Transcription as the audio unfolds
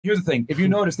here's the thing. If you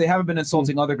notice, they haven't been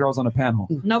insulting other girls on the panel.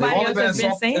 Nobody else has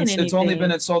been saying anything. It's only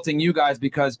been insulting you guys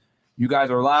because you guys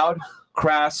are loud,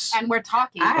 crass, and we're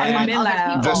talking. I haven't been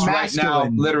loud. Just right now,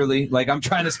 literally, like I'm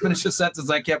trying to finish a sentence,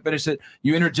 I can't finish it.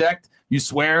 You interject, you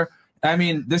swear. I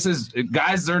mean, this is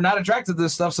guys. They're not attracted to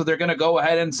this stuff, so they're gonna go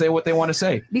ahead and say what they want to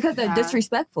say because they're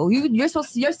disrespectful.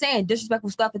 You're saying disrespectful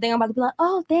stuff, and then I'm about to be like,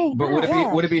 oh, dang. But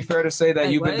would it be fair to say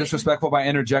that you've been disrespectful by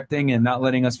interjecting and not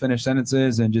letting us finish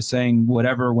sentences and just saying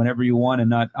whatever whenever you want and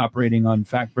not operating on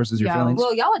fact versus your feelings?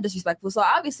 Well, y'all are disrespectful, so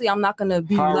obviously I'm not gonna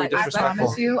be like. I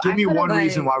promise you. Give me one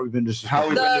reason why we've been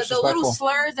disrespectful. The little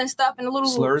slurs and stuff and the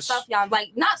little stuff y'all like,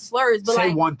 not slurs, but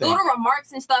like little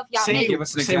remarks and stuff y'all make. Give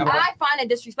us an example. I find it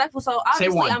disrespectful, so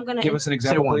obviously I'm gonna give us an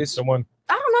example, please. Someone.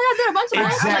 I don't know. I did a bunch of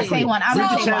I'm gonna say one.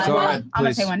 I'm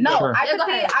gonna say one. No, sure.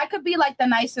 I could be like the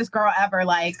nicest girl ever.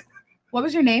 Like, what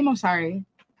was your name? I'm sorry,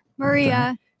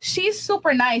 Maria. She's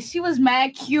super nice. She was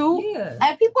mad cute,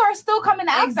 and people are still coming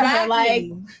after her. Like,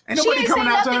 ain't nobody coming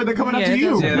after her. They're coming after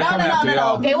you.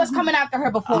 No. They was coming after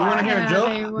her before. You want to hear a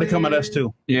joke? They come at us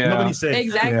too. Yeah, nobody said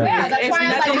exactly. Yeah, that's why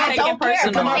I don't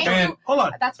care. Hold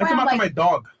on. That's why they come I'm after like, my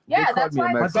dog. Yeah, that's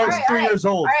why. My dog's 3 years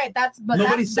old. All right, that's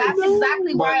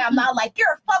exactly why I'm not like, you're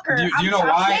a fucker. Do you know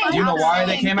why? Do you know why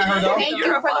they came at her though? Thank you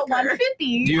for the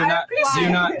 150. Do you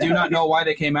not know why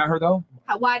they came at her though?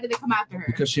 Why did they come after her?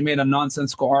 Because she made a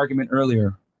nonsensical argument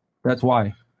earlier. That's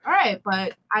why. All right,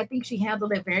 but I think she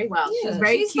handled it very well. She's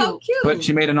very cute. So cute. But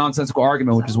she made a nonsensical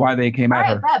argument, which is why they came at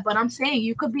her. But I'm saying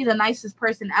you could be the nicest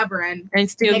person ever and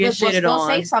still get shitted on.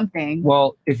 Say something.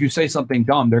 Well, if you say something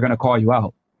dumb, they're gonna call you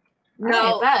out.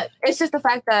 No, it's just the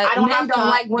fact that men don't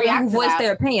like women who voice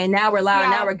their opinion. Now we're loud,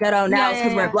 now we're ghetto, now it's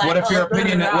because we're black. What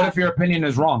if your opinion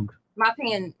is wrong? My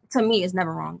opinion, to me, is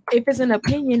never wrong. If it's an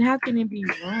opinion, how can it be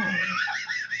wrong?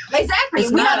 Exactly.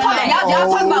 We're not talking.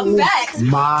 Y'all talking about facts.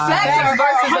 Facts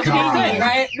versus opinion,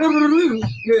 right?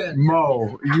 Yeah.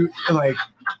 Mo, you like.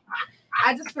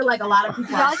 I just feel like a lot of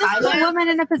people y'all just put women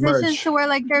in a position to where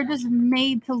like they're just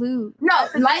made to lose. No,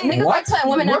 like niggas like putting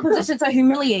women in a position to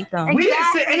humiliate them. We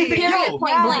didn't say anything. Period.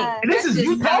 Point blank. And this is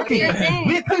you talking.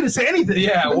 We didn't say anything.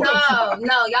 Yeah.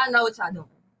 No, y'all know what y'all doing.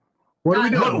 What are we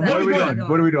doing? What are we doing?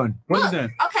 What are we doing? What is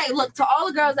that? Okay, look, to all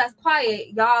the girls that's quiet,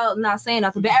 y'all not saying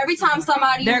nothing. But every time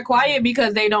somebody... They're quiet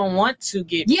because they don't want to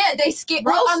get... Yeah, they skip.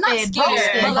 Well, I'm not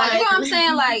scared. But like, you know what I'm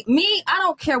saying? Like, me, I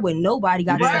don't care what nobody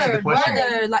got to say.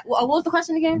 Whether, like, what was the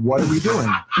question again? What are we doing?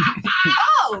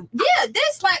 Oh, yeah,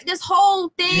 this whole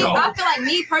thing, Yo. I feel like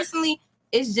me personally,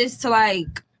 is just to like...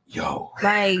 Yo,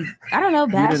 like, I don't know,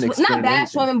 not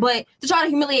bash women, but to try to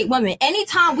humiliate women.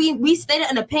 Anytime we stated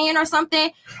an opinion or something,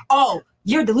 oh,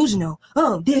 you're delusional.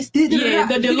 Oh, this. Yeah,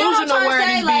 the delusional word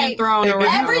is being thrown around.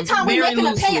 Every time we make an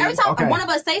opinion, every time one of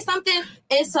us say something,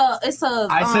 it's a.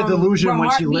 I said delusion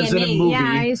when she lives in a movie.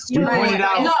 Yeah, we pointed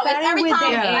out. No, it's every time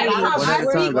I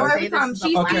speak or every time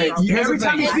she speaks. Every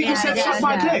time you speak, you said suck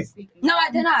my dick. No,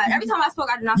 I did not. Every time I spoke,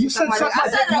 I did not suck my dick. I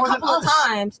said it a couple of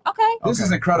times. Okay. This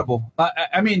is incredible.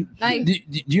 I mean, do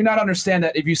you not understand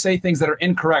that if you say things that are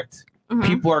incorrect,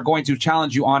 people are going to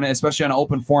challenge you on it, especially on an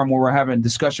open forum where we're having a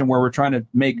discussion where we're trying to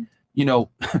make,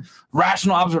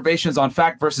 rational observations on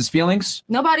fact versus feelings.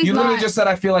 Nobody's You literally just said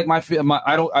I feel like I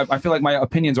feel like my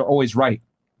opinions are always right.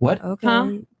 What? Okay.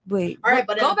 Huh? Wait. All right,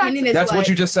 but an opinion is that's what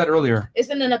you just said earlier.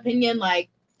 Isn't an opinion like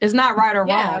it's not right or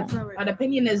wrong? An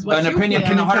opinion is what an opinion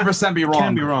can 100% be wrong.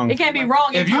 Can be wrong. It can be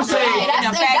wrong if you say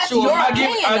factual.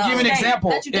 I'll give an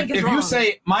example. If you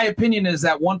say my opinion is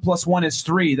that 1 + 1 is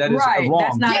 3, that is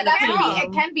wrong.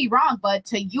 It can be wrong, but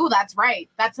to you that's right.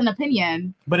 That's an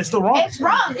opinion. But it's still wrong. It's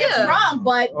wrong. It's wrong,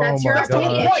 but that's your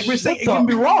opinion. We're saying it can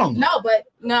be wrong. No, but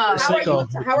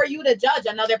how are you to judge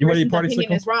another person's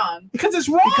opinion is wrong? Because it's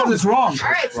wrong. Because it's wrong. All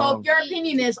right, so if your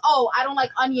opinion is, I don't like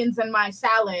onions in my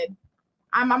salad,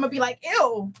 I'm gonna be like,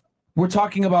 ew. We're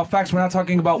talking about facts. We're not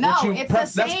talking about what you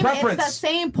that's preference. It's the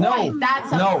same point.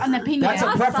 That's an opinion. That's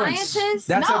a preference.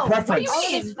 That's a preference. What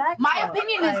do you mean? My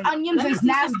opinion is onions is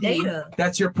nasty.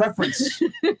 That's your preference.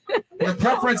 Your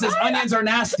preference is onions are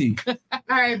nasty. All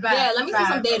right, but let me see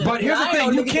some data. But here's the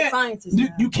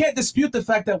thing: you can't dispute the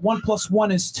fact that 1 +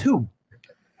 1 is 2.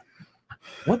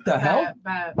 What the hell?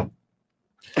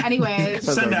 Anyways,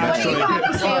 send the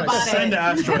asteroid. Send the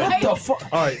asteroid. What the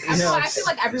fuck? All right. I feel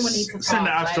like everyone needs to talk. Send the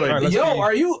asteroid. Yo,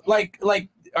 are you like?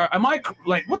 Am I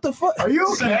like? What the fuck? Are you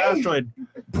okay? Send the asteroid,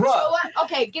 bro. So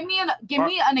okay, give me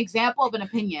an example of an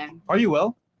opinion. Are you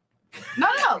well? No.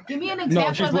 Give me an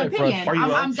example of an opinion.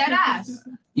 I'm dead ass.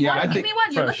 Yeah, I give think me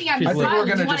one. You're looking at me. I think we're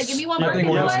gonna You wanna just. give me one I think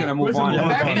we're just gonna move on.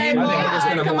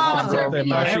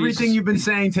 Everything you've been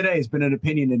saying today has been an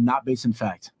opinion and not based in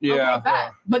fact. Yeah.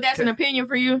 But that's an opinion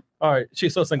for you. All right,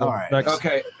 she's so single. All right. Next.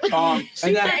 Okay.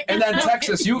 And then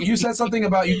Texas, you said something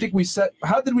about you think we set.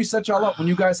 How did we set y'all up when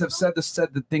you guys have said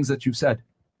the things that you've said?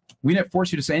 We didn't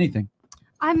force you to say anything.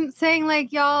 I'm saying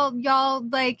like y'all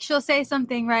like she'll say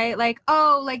something, right? Like,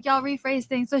 oh, like y'all rephrase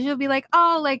things. So she'll be like,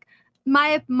 oh, like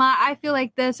my I feel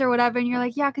like this or whatever, and you're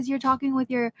like, yeah, because you're talking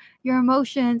with your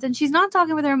emotions, and she's not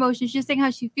talking with her emotions. She's saying how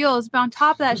she feels, but on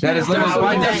top of that, That is literally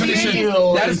by definition.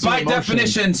 That is by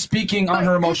definition speaking on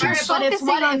her emotions. But it's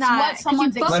what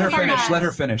someone's Let her finish. Let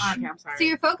her finish. Okay, I'm sorry. So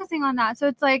you're focusing on that. So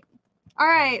it's like, all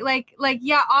right, like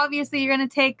yeah, obviously you're gonna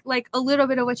take like a little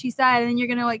bit of what she said, and you're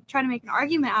gonna like try to make an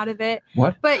argument out of it.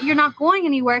 What? But you're not going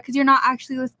anywhere because you're not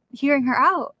actually hearing her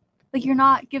out. Like you're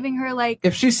not giving her like.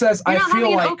 If she says, you're "I not feel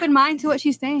having like," an open mind to what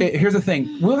she's saying. Here's the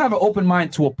thing: we'll have an open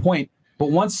mind to a point,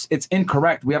 but once it's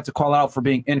incorrect, we have to call out for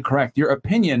being incorrect. Your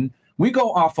opinion, we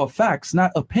go off of facts,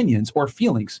 not opinions or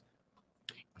feelings.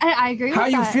 And I agree. How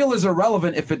with you that. feel is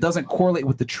irrelevant if it doesn't correlate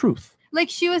with the truth. Like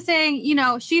she was saying, you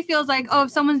know, she feels like, oh,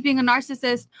 if someone's being a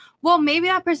narcissist, well, maybe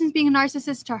that person's being a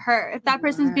narcissist to her. If that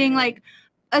person's being like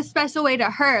a special way to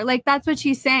her, like that's what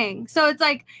she's saying. So it's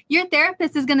like your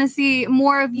therapist is gonna see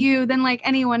more of you than like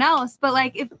anyone else. But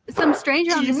like if some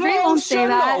stranger on the street won't say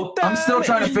that. I'm still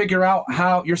trying to figure out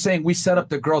how you're saying we set up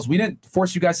the girls. We didn't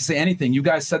force you guys to say anything. You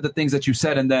guys said the things that you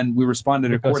said, and then we responded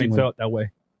Because he accordingly. felt that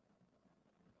way.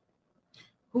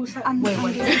 Like,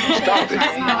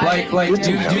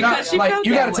 do not like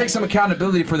you got to take some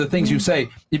accountability for the things you say.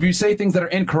 If you say things that are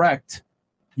incorrect,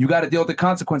 you got to deal with the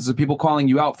consequences of people calling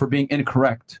you out for being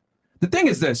incorrect. The thing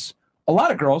is this: a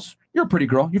lot of girls, you're a pretty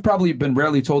girl. You've probably been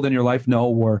rarely told in your life no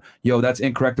or yo, that's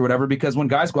incorrect or whatever. Because when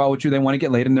guys go out with you, they want to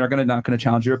get laid, and they're not going to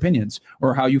challenge your opinions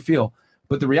or how you feel.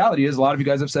 But the reality is, a lot of you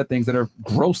guys have said things that are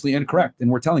grossly incorrect,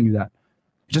 and we're telling you that.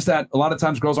 Just that a lot of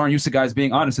times girls aren't used to guys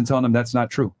being honest and telling them that's not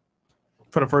true.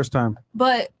 For the first time.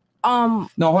 But no,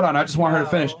 hold on. I just want her to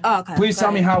finish. Okay, please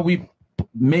tell me how we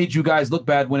made you guys look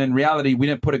bad when in reality we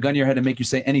didn't put a gun to your head and make you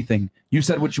say anything. You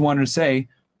said what you wanted to say.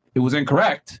 It was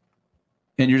incorrect,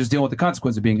 and you're just dealing with the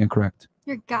consequence of being incorrect.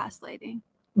 You're gaslighting.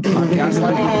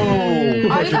 Gaslighting.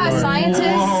 Are you guys scientists?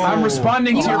 I'm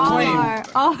responding to your claim.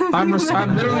 I'm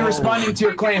I'm literally responding to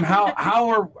your claim. How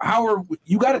are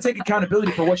you got to take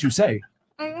accountability for what you say?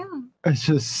 I am. It's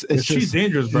just She's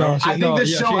dangerous, bro. No, I think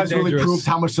this show has really proved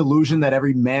how much delusion that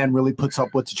every man really puts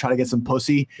up with to try to get some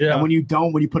pussy. Yeah. And when you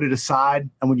don't, when you put it aside,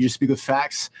 and when you just speak with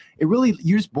facts, it really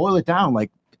you just boil it down, like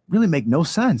really make no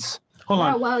sense. Hold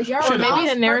on. Well, your Maybe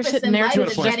the narrative is should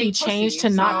just be changed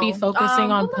to not be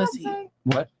focusing on pussy.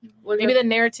 What? Maybe the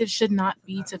narrative should not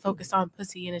be to focus on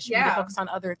pussy, and it should be to focus on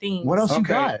other things. What else you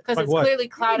got? Because Like it's what? clearly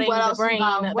clouding What the else you brain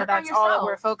got? that Work on that's all that yourself.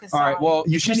 we're focused All on. right. Well,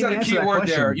 You she can't said even a key answer that word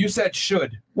there. question. You said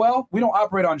should. Well, we don't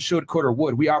operate on should, could, or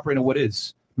would. We operate on what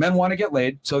is. Men want to get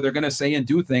laid, so they're going to say and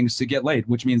do things to get laid,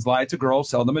 which means lie to girls,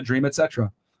 sell them a dream,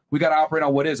 etc. We got to operate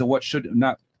on what is and what should,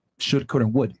 not should, could,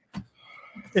 and would.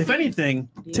 If anything,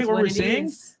 take what we're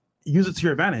saying, use it to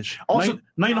your advantage. Also,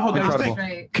 now you know how guys incredible.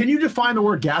 think. Can you define the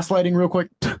word gaslighting real quick?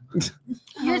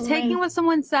 You're taking what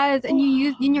someone says and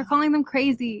you're calling them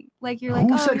crazy. Like you're like,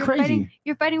 Who oh, said you're crazy? Fighting,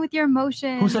 you're fighting with your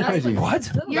emotions. Who said crazy?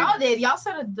 What? Y'all did. Y'all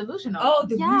said a delusional. Oh,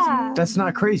 Yeah. That's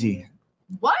not crazy.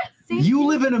 What? You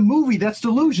live in a movie. That's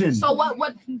delusion. So what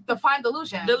define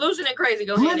delusion? Delusion and crazy.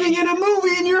 Go ahead. Living in a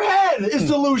movie in your head is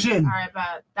delusion. All right,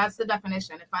 but that's the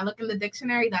definition. If I look in the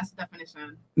dictionary, that's the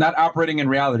definition. Not operating in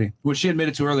reality, which she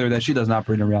admitted to earlier that she doesn't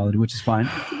operate in reality, which is fine.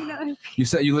 You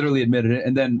said you literally admitted it,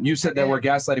 and then you said that we're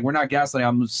gaslighting. We're not gaslighting.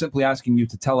 I'm simply asking you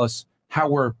to tell us how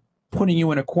we're putting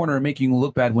you in a corner and making you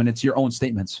look bad when it's your own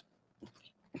statements.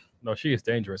 No, she is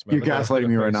dangerous, man. You're gaslighting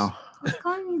me right now. It's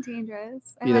calling me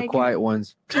dangerous. Be the quiet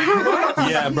ones.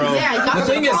 Yeah, bro. The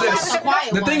thing is this.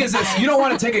 The thing is this. You don't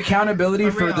want to take accountability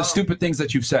for the stupid things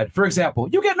that you've said. For example,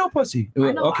 you get no pussy.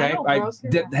 Okay, I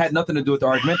had nothing to do with the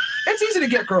argument. It's easy to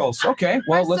get girls. Okay,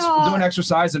 well, let's do an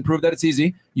exercise and prove that it's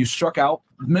easy. You struck out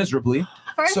miserably.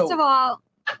 First of all,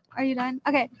 are you done?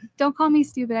 Okay, don't call me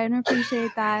stupid. I don't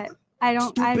appreciate that. I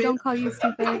don't call you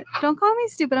stupid. Don't call me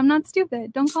stupid. I'm not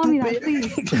stupid. Don't call me that,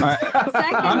 please. All right.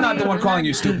 I'm not the one calling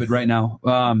you stupid right now.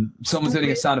 Someone's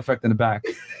hitting a sound effect in the back.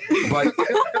 But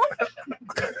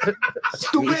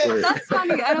stupid. That's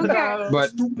funny. I don't care.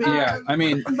 But yeah, I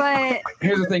mean, but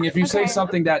here's the thing: if you say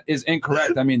something that is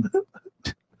incorrect, I mean,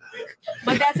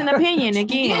 But that's an opinion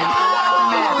again.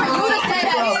 For you to say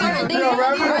that certain things,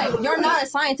 right? You're not a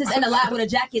scientist in the lab with a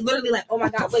jacket, literally like, oh my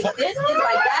god, wait, this is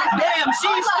like that. Damn,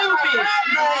 she's stupid.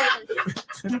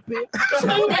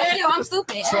 Thank you, I'm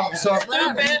stupid. So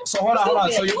hold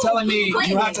on. So you're telling me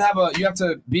you have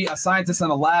to be a scientist in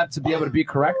a lab to be able to be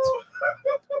correct?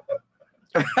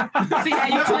 See how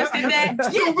you twisted that?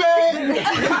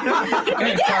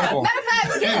 Incredible.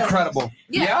 Incredible.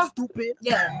 Yeah. Stupid.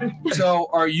 Yeah. So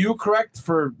are you correct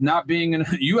for not being in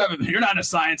you're not a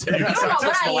scientist. You're not a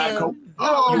scientist in the lab coat.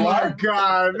 Oh my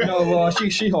god. No,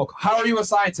 She-Hulk. How are you a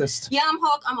scientist? Yeah, I'm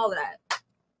Hulk. I'm all of that.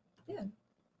 Yeah.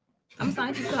 I'm a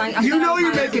scientist. You know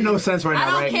you're making no sense right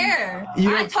now, right? I don't care.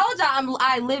 I told y'all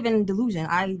I live in delusion.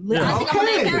 I live. Yeah.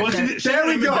 Okay. There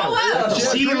we go.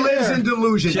 She lives in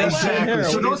delusion. Exactly.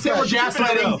 So don't say we're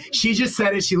gaslighting. She just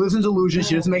said it. She lives in delusion.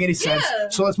 She doesn't make any sense.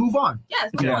 So let's move on. Yes.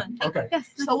 Move on. Okay.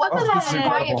 So what does all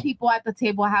quiet people at the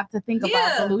table have to think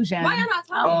about delusion? Why am I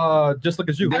talking? Just look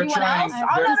at you. They're trying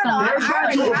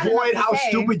to avoid how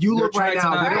stupid you look right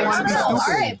now. They don't want to be stupid. All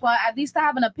right, but at least I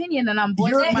have an opinion, and I'm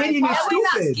voicing your opinion is We're not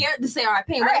stupid. scared to say our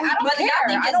opinion. I don't care.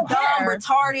 I don't dumb,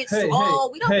 retarded, slow.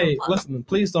 We don't Hey, give a fuck. listen,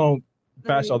 please don't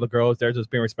bash all the girls. They're just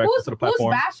being respectful to the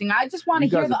platform. Who's bashing? I just want to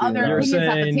hear the other You're opinions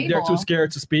at the saying table. they're too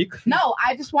scared to speak. No,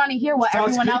 I just want to hear what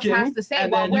everyone else has to say.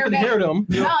 And while then you we're can there. hear them.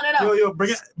 No. Yo,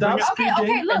 bring it. Stop speaking,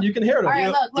 okay, look. and you can hear them. All right,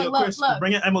 look.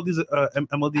 Bring in MLD's.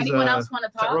 Anyone else want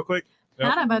to talk real quick?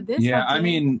 Not about this. Yeah, I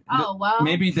mean, oh well.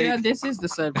 maybe they this is the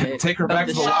subject. take her back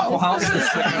to the Waffle House.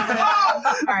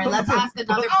 All right, let's ask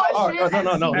another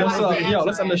question. No.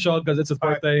 Let's end the show because it's his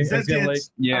birthday. It's getting late.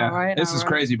 Yeah, this is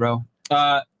crazy, bro.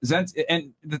 Zent,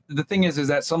 and the thing is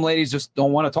that some ladies just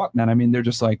don't want to talk, man. I mean, they're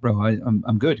just like, bro,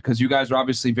 I'm good, because you guys are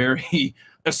obviously very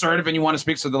assertive and you want to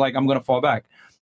speak, so they're like, I'm gonna fall back.